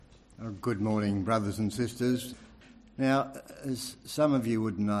Good morning, brothers and sisters. Now, as some of you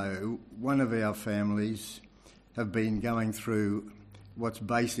would know, one of our families have been going through what's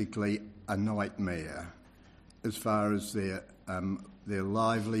basically a nightmare as far as their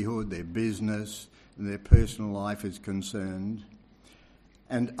livelihood, their business, and their personal life is concerned.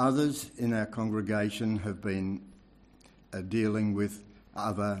 And others in our congregation have been dealing with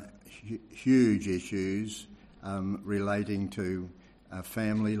other huge issues relating to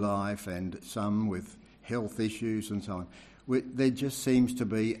family life, and some with health issues and so on. There just seems to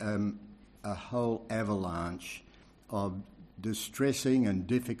be a whole avalanche of distressing and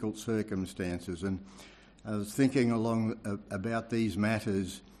difficult circumstances. And I was thinking about these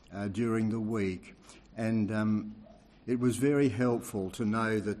matters during the week, and it was very helpful to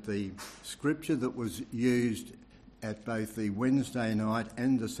know that the scripture that was used at both the Wednesday night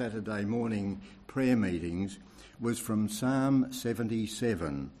and the Saturday morning prayer meetings was from Psalm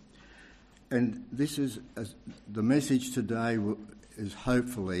 77. And this is the message today is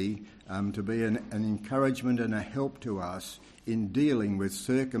hopefully to be an encouragement and a help to us in dealing with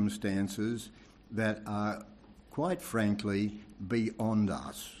circumstances that are, quite frankly, beyond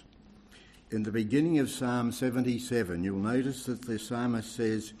us. In the beginning of Psalm 77, you'll notice that the psalmist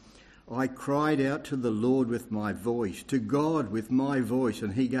says, "I cried out to the Lord with my voice, to God with my voice,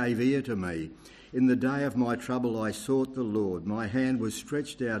 and he gave ear to me. In the day of my trouble I sought the Lord. My hand was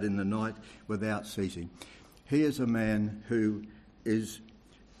stretched out in the night without ceasing." Here's a man who is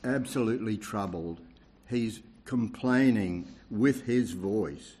absolutely troubled. He's complaining with his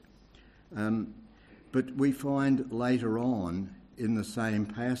voice. But we find later on in the same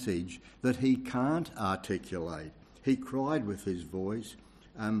passage that he can't articulate. He cried with his voice.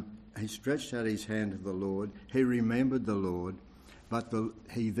 He stretched out his hand to the Lord. He remembered the Lord. But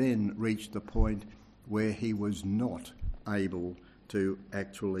he then reached the point where he was not able to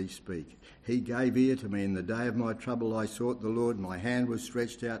actually speak. "He gave ear to me. In the day of my trouble I sought the Lord. My hand was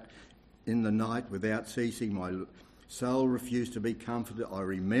stretched out in the night without ceasing. My soul refused to be comforted. I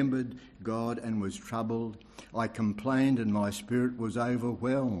remembered God and was troubled. I complained and my spirit was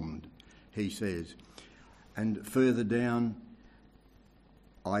overwhelmed," he says. And further down,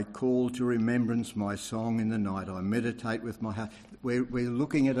 "I call to remembrance my song in the night. I meditate with my heart." We're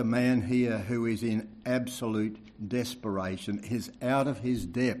looking at a man here who is in absolute desperation. He's out of his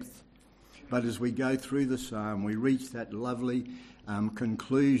depth. But as we go through the psalm, we reach that lovely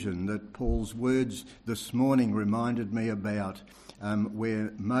conclusion that Paul's words this morning reminded me about,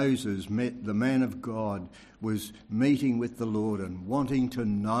 where Moses met the man of God, was meeting with the Lord and wanting to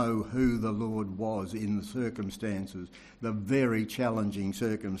know who the Lord was in the circumstances, the very challenging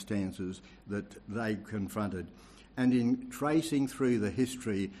circumstances that they confronted. And in tracing through the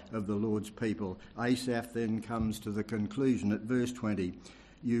history of the Lord's people, Asaph then comes to the conclusion at verse 20,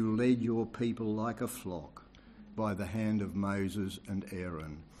 "You led your people like a flock by the hand of Moses and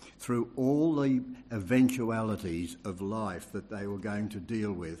Aaron." Through all the eventualities of life that they were going to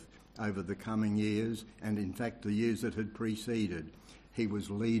deal with over the coming years, and in fact the years that had preceded, he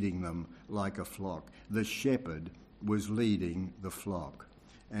was leading them like a flock. The shepherd was leading the flock.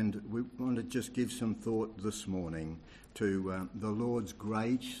 And we want to just give some thought this morning to the Lord's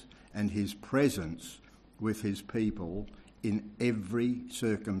grace and his presence with his people in every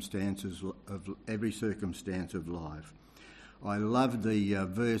circumstance of life. I loved the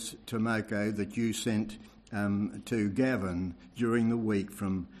verse, Tomoko, that you sent to Gavin during the week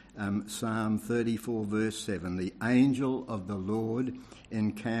from Psalm 34 verse 7. "The angel of the Lord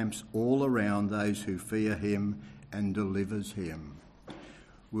encamps all around those who fear him and delivers him."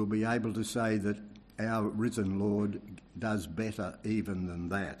 We'll be able to say that our risen Lord does better even than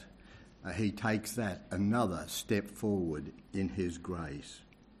that. He takes that another step forward in his grace.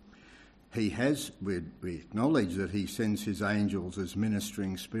 We acknowledge that he sends his angels as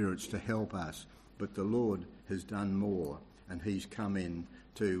ministering spirits to help us, but the Lord has done more, and he's come in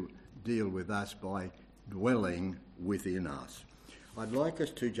to deal with us by dwelling within us. I'd like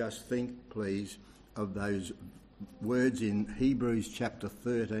us to just think, please, of those words in Hebrews chapter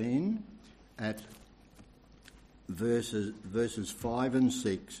 13 at verses 5 and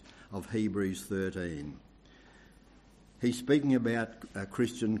 6 of Hebrews 13. He's speaking about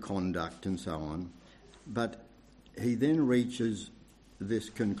Christian conduct and so on, but he then reaches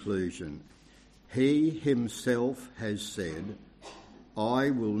this conclusion. "He himself has said, I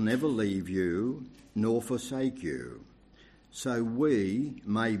will never leave you nor forsake you. So we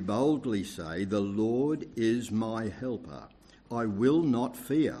may boldly say, the Lord is my helper. I will not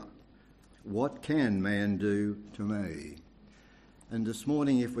fear. What can man do to me?" And this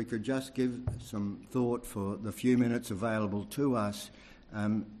morning, if we could just give some thought for the few minutes available to us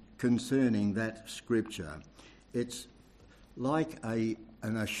concerning that scripture. It's like an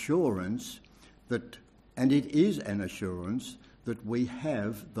assurance that, and it is an assurance that we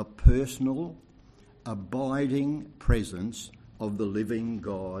have the personal, abiding presence of the living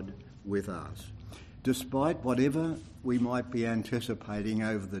God with us, despite whatever we might be anticipating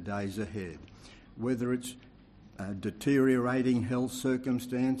over the days ahead, whether it's deteriorating health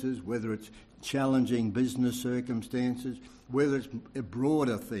circumstances, whether it's challenging business circumstances, whether it's a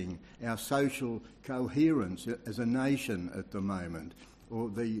broader thing, our social coherence as a nation at the moment, or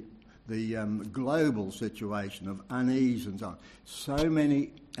the global situation of unease and so on. So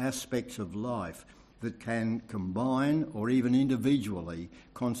many aspects of life that can combine or even individually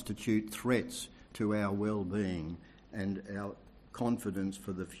constitute threats to our well-being and our confidence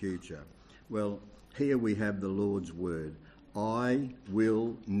for the future. Well, here we have the Lord's word. I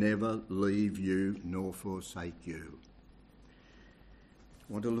will never leave you nor forsake you.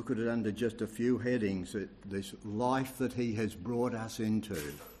 I want to look at it under just a few headings, this life that he has brought us into,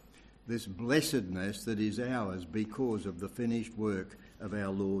 this blessedness that is ours because of the finished work of our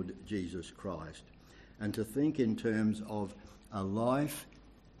Lord Jesus Christ. And to think in terms of a life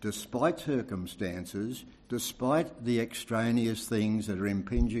despite circumstances, despite the extraneous things that are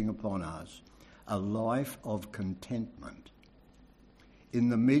impinging upon us, a life of contentment in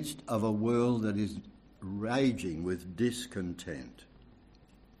the midst of a world that is raging with discontent,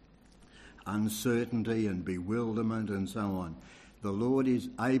 uncertainty and bewilderment and so on. The Lord is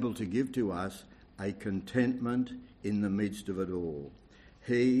able to give to us a contentment in the midst of it all.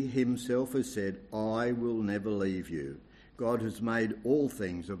 He himself has said, I will never leave you. God has made all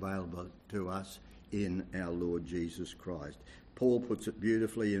things available to us in our Lord Jesus Christ. Paul puts it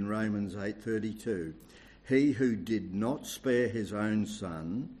beautifully in Romans 8:32. He who did not spare his own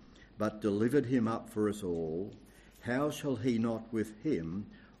son, but delivered him up for us all, how shall he not with him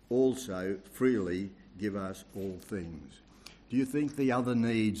also freely give us all things? Do you think the other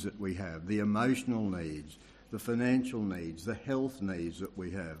needs that we have, the emotional needs, the financial needs, the health needs that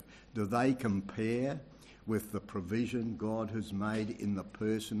we have, do they compare with the provision God has made in the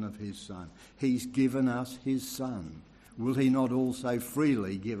person of his Son? He's given us his Son. Will he not also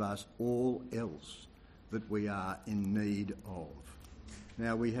freely give us all else that we are in need of?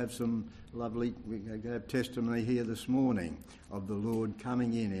 Now we have some we have testimony here this morning of the Lord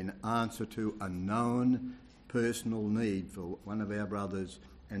coming in answer to a known personal need for one of our brothers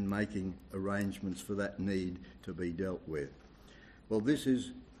and making arrangements for that need to be dealt with. Well, this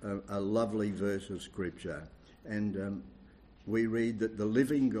is a lovely verse of Scripture, and we read that the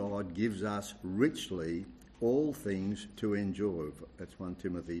living God gives us richly all things to enjoy. That's 1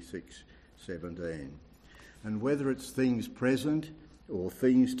 Timothy 6:17. And whether it's things present or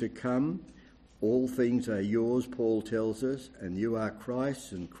things to come, all things are yours, Paul tells us, and you are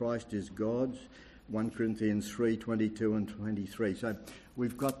Christ's and Christ is God's. 1 Corinthians 3:22 and 23. So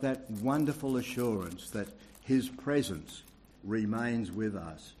we've got that wonderful assurance that his presence remains with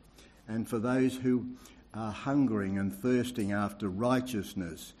us. And for those who are hungering and thirsting after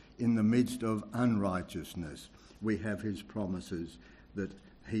righteousness in the midst of unrighteousness, we have his promises that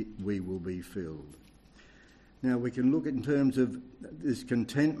we will be filled. Now we can look in terms of this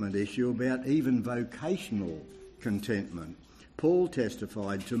contentment issue about even vocational contentment. Paul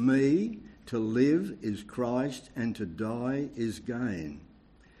testified, to me, to live is Christ and to die is gain.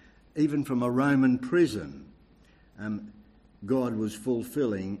 Even from a Roman prison, God was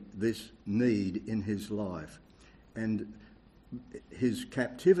fulfilling this need in his life. And his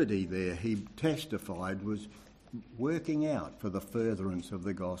captivity there, he testified, was working out for the furtherance of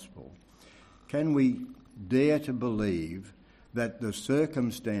the gospel. Can we dare to believe that the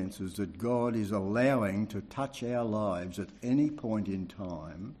circumstances that God is allowing to touch our lives at any point in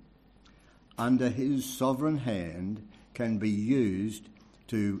time, under his sovereign hand, can be used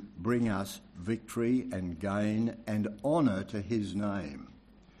to bring us victory and gain and honour to his name?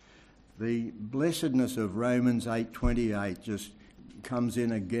 The blessedness of Romans 8:28 just comes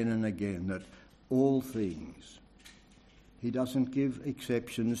in again and again, that all things, he doesn't give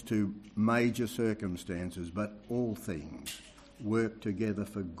exceptions to major circumstances, but all things work together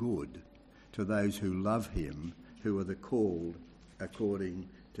for good to those who love him, who are the called according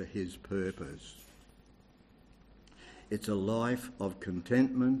to his purpose. It's a life of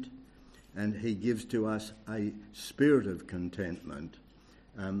contentment, and he gives to us a spirit of contentment.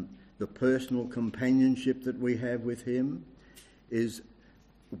 The personal companionship that we have with him is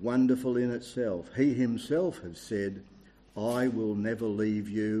wonderful in itself. He himself has said, I will never leave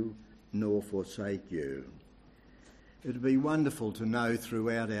you nor forsake you. It would be wonderful to know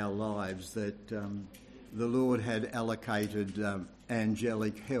throughout our lives that the Lord had allocated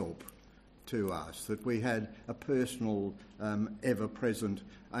angelic help to us, that we had a personal, ever-present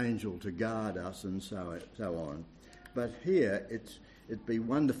angel to guard us and so on. But here, it'd be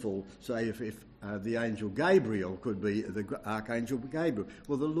wonderful, say, if the angel Gabriel could be the archangel Gabriel.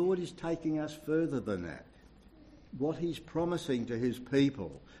 Well, the Lord is taking us further than that. What he's promising to his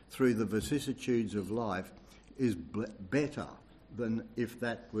people through the vicissitudes of life is better than if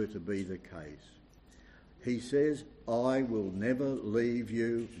that were to be the case. He says, I will never leave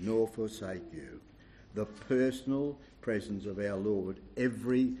you nor forsake you. The personal presence of our Lord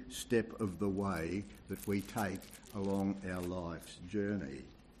every step of the way that we take along our life's journey.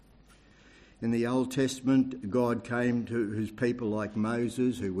 In the Old Testament, God came to his people like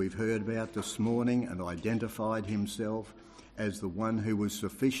Moses, who we've heard about this morning, and identified himself as the one who was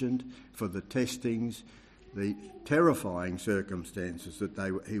sufficient for the testings, the terrifying circumstances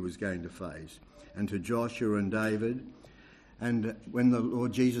that he was going to face. And to Joshua and David. And when the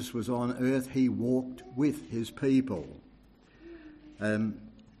Lord Jesus was on earth, he walked with his people.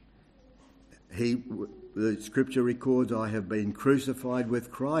 The scripture records, I have been crucified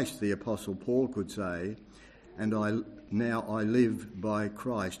with Christ, the Apostle Paul could say, and now I live by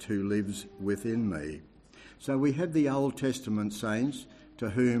Christ who lives within me. So we have the Old Testament saints to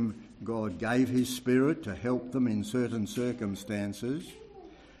whom God gave his Spirit to help them in certain circumstances,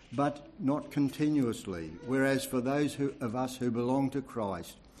 but not continuously. Whereas for those of us who belong to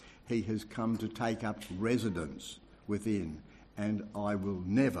Christ, he has come to take up residence within. And I will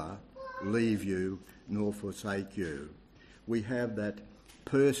never leave you nor forsake you. We have that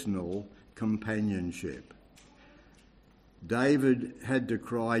personal companionship. David had to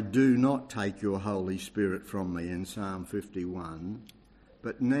cry, do not take your Holy Spirit from me in Psalm 51.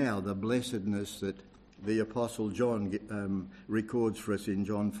 But now the blessedness that the Apostle John records for us in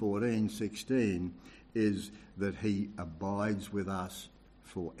John 14:16 is that he abides with us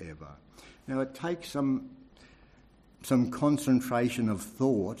forever. Now it takes some concentration of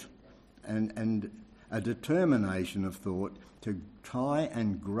thought and a determination of thought to try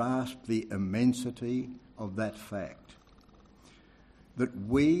and grasp the immensity of that fact, that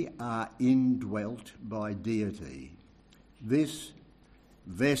we are indwelt by deity. This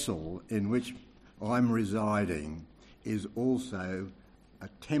vessel in which I'm residing is also a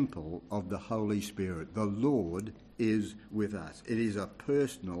temple of the Holy Spirit. The Lord is with us. It is a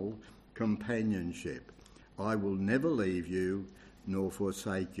personal companionship. I will never leave you nor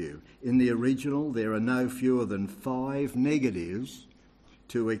forsake you. In the original, there are no fewer than 5 negatives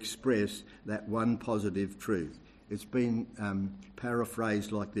to express that one positive truth. It's been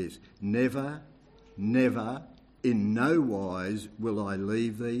paraphrased like this: never, never, in no wise will I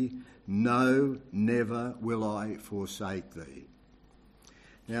leave thee. No, never will I forsake thee.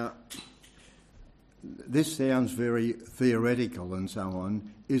 Now, this sounds very theoretical and so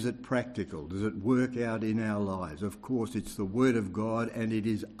on. Is it practical? Does it work out in our lives? Of course, it's the Word of God, and it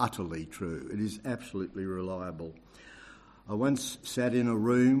is utterly true. It is absolutely reliable. I once sat in a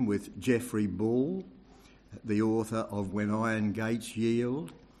room with Geoffrey Bull, the author of When Iron Gates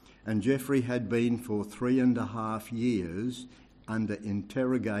Yield, and Geoffrey had been for 3.5 years under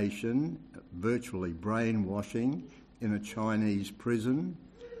interrogation, virtually brainwashing, in a Chinese prison.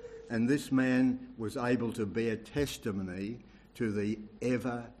 And this man was able to bear testimony to the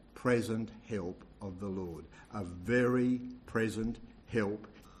ever-present help of the Lord, a very present help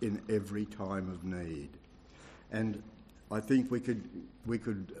in every time of need. And I think we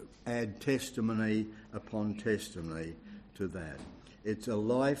could add testimony upon testimony to that. It's a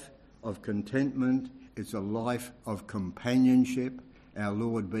life of contentment. It's a life of companionship, our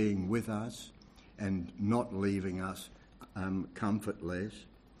Lord being with us and not leaving us comfortless.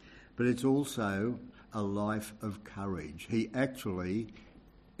 But it's also a life of courage. He actually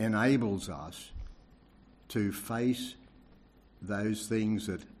enables us to face those things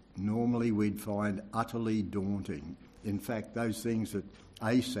that normally we'd find utterly daunting. In fact, those things that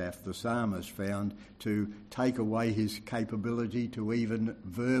Asaph, the psalmist, found to take away his capability to even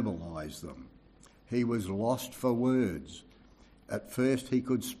verbalise them. He was lost for words. At first he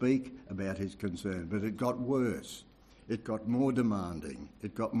could speak about his concern, but it got worse. It got more demanding.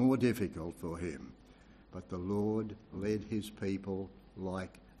 It got more difficult for him. But the Lord led his people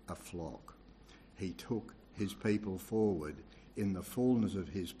like a flock. He took his people forward in the fullness of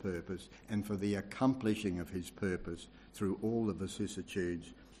his purpose and for the accomplishing of his purpose through all the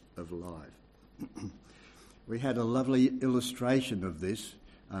vicissitudes of life. We had a lovely illustration of this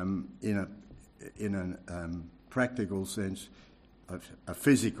in a practical sense, a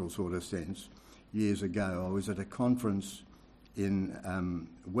physical sort of sense. Years ago, I was at a conference in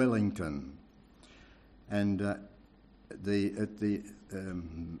Wellington, and at the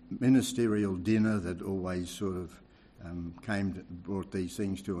ministerial dinner that always sort of brought these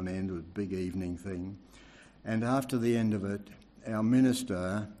things to an end, it was a big evening thing. And after the end of it, our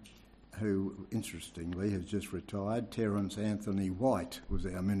minister, who interestingly has just retired, Terence Anthony White was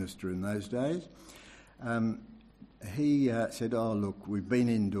our minister in those days, he said, "Oh, look, we've been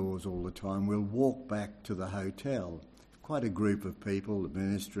indoors all the time, we'll walk back to the hotel." Quite a group of people, the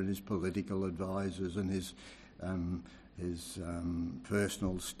minister and his political advisors and his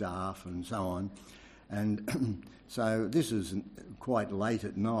personal staff and so on. And so this is quite late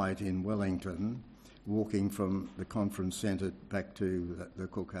at night in Wellington, walking from the conference centre back to the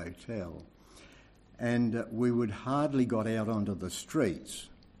Cook Hotel. And we would hardly got out onto the streets.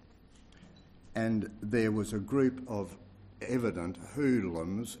 And there was a group of evident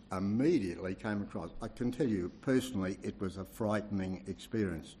hoodlums immediately came across. I can tell you personally, it was a frightening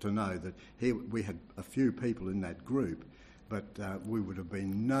experience to know that here we had a few people in that group, but we would have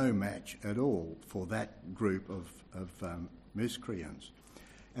been no match at all for that group of miscreants.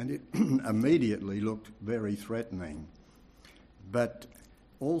 And it immediately looked very threatening. But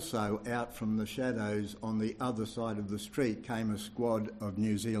also out from the shadows on the other side of the street came a squad of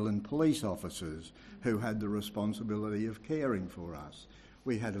New Zealand police officers who had the responsibility of caring for us.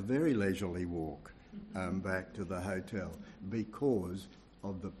 We had a very leisurely walk back to the hotel because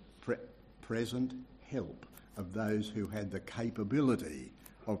of the present help of those who had the capability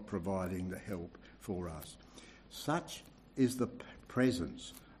of providing the help for us. Such is the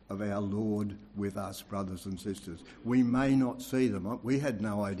presence of our Lord with us, brothers and sisters. We may not see them. We had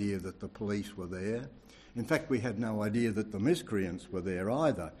no idea that the police were there. In fact, we had no idea that the miscreants were there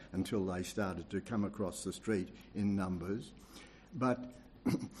either until they started to come across the street in numbers. But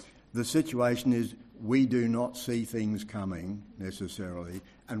the situation is we do not see things coming necessarily,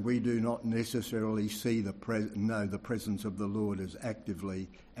 and we do not necessarily see know the presence of the Lord as actively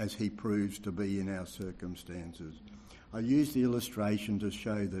as he proves to be in our circumstances. I use the illustration to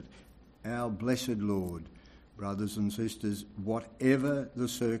show that our blessed Lord, brothers and sisters, whatever the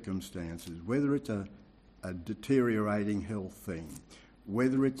circumstances, whether it's a deteriorating health thing,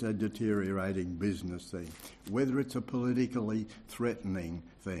 whether it's a deteriorating business thing, whether it's a politically threatening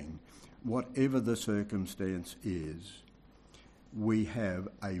thing, whatever the circumstance is, we have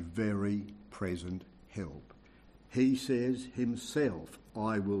a very present help. He says himself,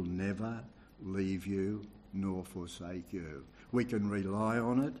 "I will never leave you nor forsake you." We can rely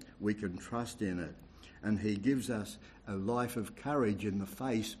on it, we can trust in it, and he gives us a life of courage in the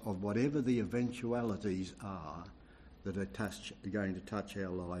face of whatever the eventualities are that are going to touch our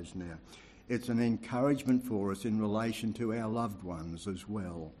lives now. It's an encouragement for us in relation to our loved ones as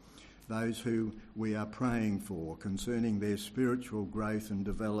well, those who we are praying for concerning their spiritual growth and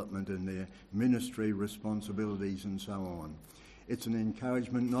development and their ministry responsibilities and so on. It's an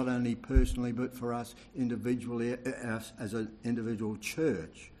encouragement not only personally but for us individually, us as an individual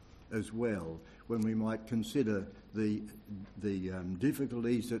church as well, when we might consider the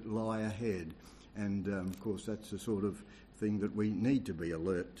difficulties that lie ahead. And of course that's the sort of thing that we need to be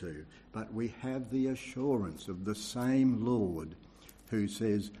alert to. But we have the assurance of the same Lord who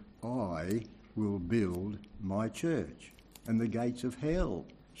says, "I will build my church, and the gates of hell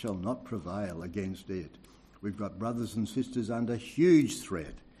shall not prevail against it." We've got brothers and sisters under huge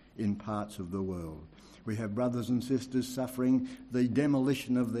threat in parts of the world. We have brothers and sisters suffering the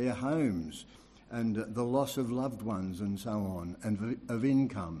demolition of their homes and the loss of loved ones and so on, and of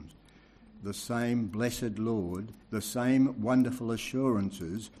incomes. The same blessed Lord, the same wonderful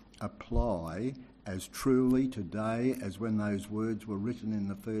assurances apply as truly today as when those words were written in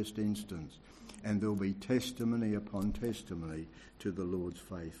the first instance. And there'll be testimony upon testimony to the Lord's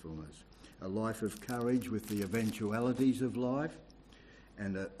faithfulness. A life of courage with the eventualities of life,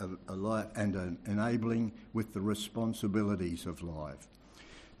 and an enabling with the responsibilities of life.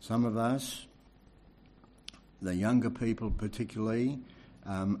 Some of us, the younger people particularly,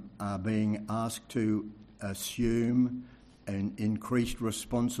 are being asked to assume an increased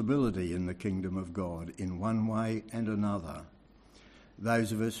responsibility in the kingdom of God in one way and another.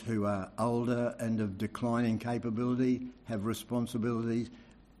 Those of us who are older and of declining capability have responsibilities,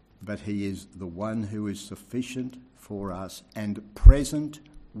 but he is the one who is sufficient for us and present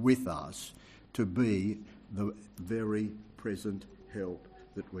with us to be the very present help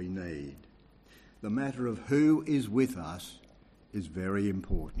that we need. The matter of who is with us is very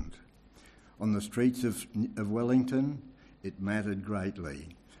important. On the streets of Wellington, it mattered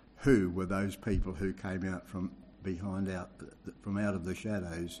greatly. Who were those people who came out from out of the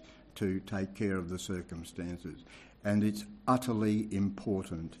shadows to take care of the circumstances? And it's utterly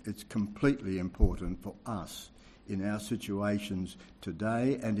important. It's completely important for us in our situations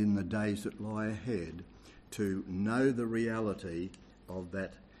today and in the days that lie ahead to know the reality of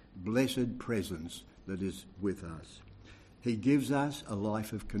that blessed presence that is with us. He gives us a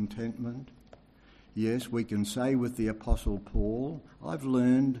life of contentment. Yes, we can say with the Apostle Paul, I've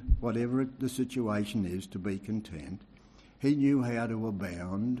learned, whatever the situation is, to be content. He knew how to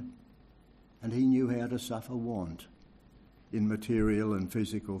abound, and he knew how to suffer want in material and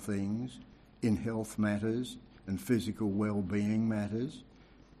physical things, in health matters and physical well-being matters.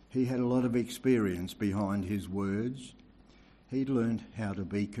 He had a lot of experience behind his words. He learned how to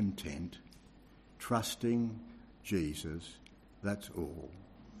be content, trusting Jesus, that's all.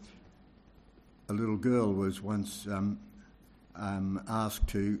 A little girl was once asked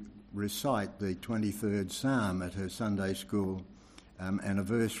to recite the 23rd Psalm at her Sunday school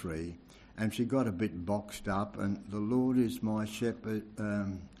anniversary, and she got a bit boxed up, and the Lord is my shepherd,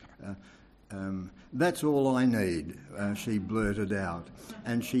 that's all I need, she blurted out,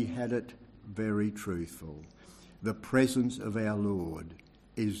 and she had it very truthful. The presence of our Lord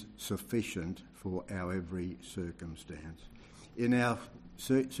is sufficient for our every circumstance. In our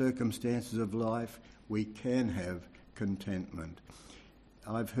circumstances of life, we can have contentment.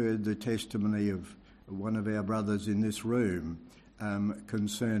 I've heard the testimony of one of our brothers in this room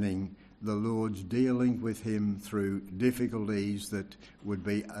concerning the Lord's dealing with him through difficulties that would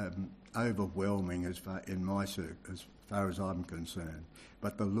be overwhelming as far as I'm concerned.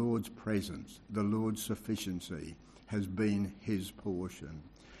 But the Lord's presence, the Lord's sufficiency has been his portion.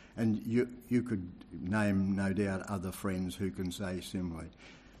 And you could name, no doubt, other friends who can say similarly.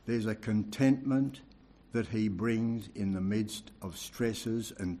 There's a contentment that he brings in the midst of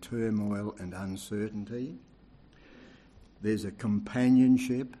stresses and turmoil and uncertainty. There's a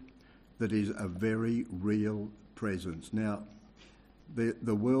companionship that is a very real presence. Now,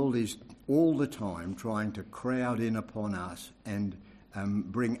 the world is all the time trying to crowd in upon us and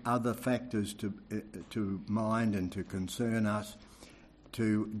bring other factors to mind and to concern us,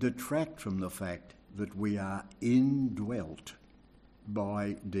 to detract from the fact that we are indwelt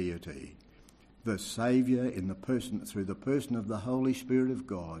by deity. The Saviour, through the person of the Holy Spirit of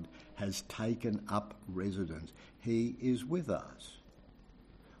God, has taken up residence. He is with us.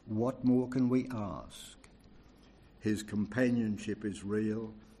 What more can we ask? His companionship is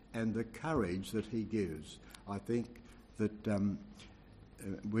real, and the courage that he gives. I think that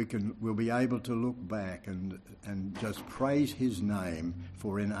we'll be able to look back and just praise his name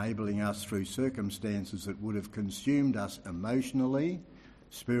for enabling us through circumstances that would have consumed us emotionally,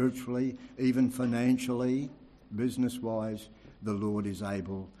 spiritually, even financially, business-wise. The Lord is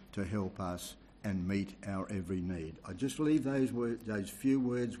able to help us and meet our every need. I just leave those few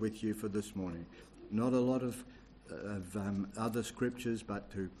words with you for this morning. Not a lot of other scriptures,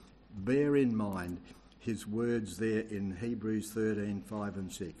 but to bear in mind his words there in Hebrews 13:5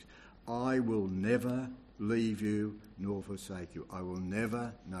 and 6. I will never leave you nor forsake you. I will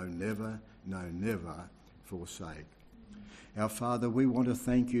never forsake. Our Father, we want to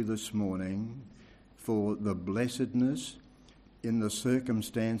thank you this morning for the blessedness in the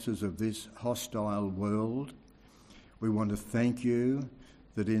circumstances of this hostile world. We want to thank you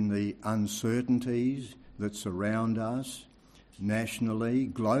that in the uncertainties that surround us, nationally,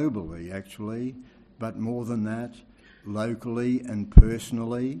 globally actually, but more than that, locally and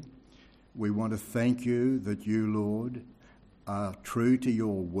personally, we want to thank you that you, Lord, are true to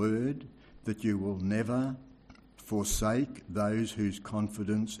your word, that you will never forsake those whose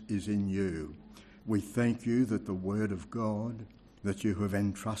confidence is in you. We thank you that the word of God that you have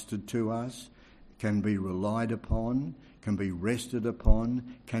entrusted to us can be relied upon, can be rested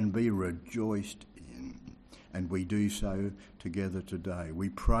upon, can be rejoiced in. And we do so together today. We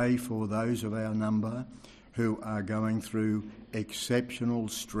pray for those of our number who are going through exceptional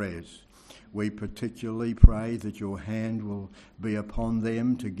stress. We particularly pray that your hand will be upon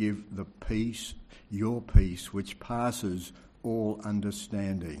them to give the peace, your peace, which passes all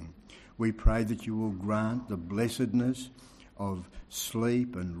understanding. We pray that you will grant the blessedness of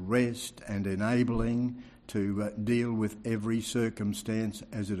sleep and rest and enabling to deal with every circumstance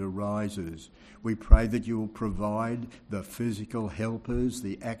as it arises. We pray that you will provide the physical helpers,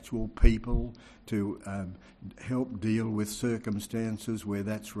 the actual people, to help deal with circumstances where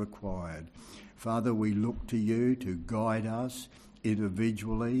that's required. Father, we look to you to guide us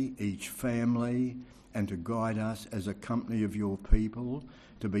individually, each family, and to guide us as a company of your people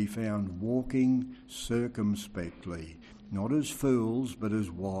to be found walking circumspectly, not as fools but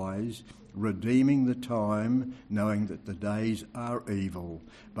as wise, redeeming the time, knowing that the days are evil,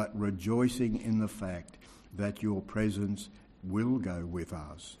 but rejoicing in the fact that your presence will go with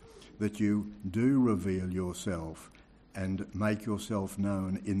us, that you do reveal yourself and make yourself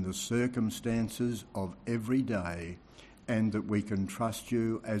known in the circumstances of every day, and that we can trust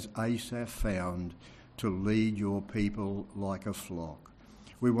you as Asaph found to lead your people like a flock.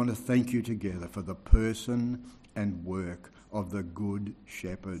 We want to thank you together for the person and work of the Good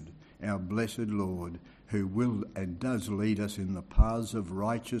Shepherd, our blessed Lord, who will and does lead us in the paths of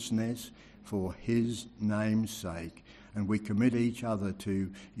righteousness for his name's sake. And we commit each other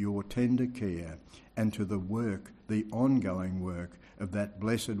to your tender care and to the work, the ongoing work of that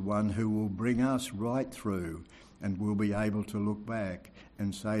blessed one who will bring us right through, and we'll be able to look back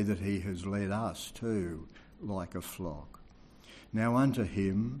and say that he has led us too like a flock. Now unto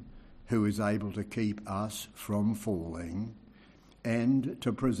him who is able to keep us from falling and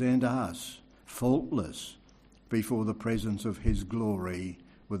to present us faultless before the presence of his glory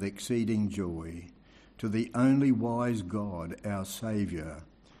with exceeding joy, to the only wise God, our Saviour,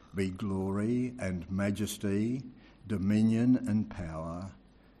 be glory and majesty, dominion and power,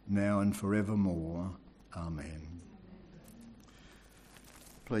 now and forevermore. Amen.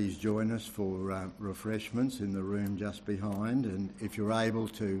 Please join us for refreshments in the room just behind, and if you're able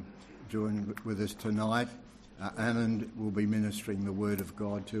to join with us tonight, Anand will be ministering the Word of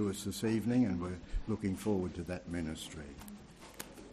God to us this evening, and we're looking forward to that ministry.